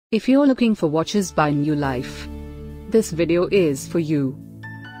If you're looking for watches by NewLife, this video is for you.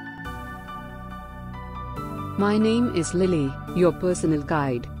 My name is Lily, your personal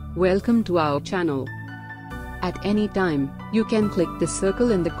guide. Welcome to our channel. At any time, you can click the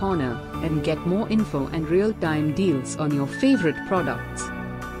circle in the corner and get more info and real-time deals on your favorite products.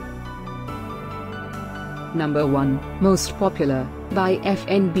 Number 1, Most Popular, by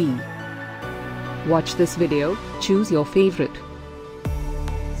FNB. Watch this video, choose your favorite.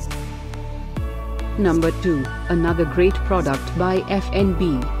 Number 2, another great product by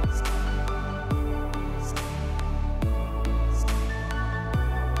FNB.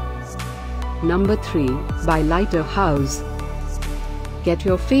 Number 3, by Lighthouse. Get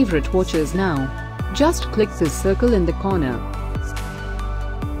your favorite watches now. Just click the circle in the corner.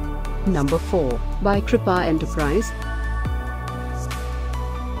 Number 4, by Krupa Enterprise.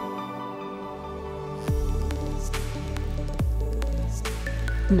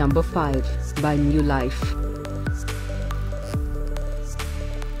 Number 5, by NewLife.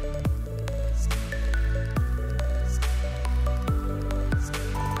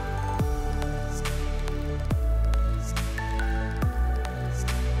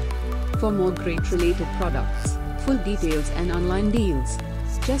 For more great related products, full details and online deals,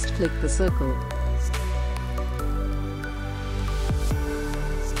 just click the circle.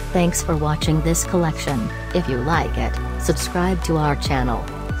 Thanks for watching this collection. If you like it, subscribe to our channel.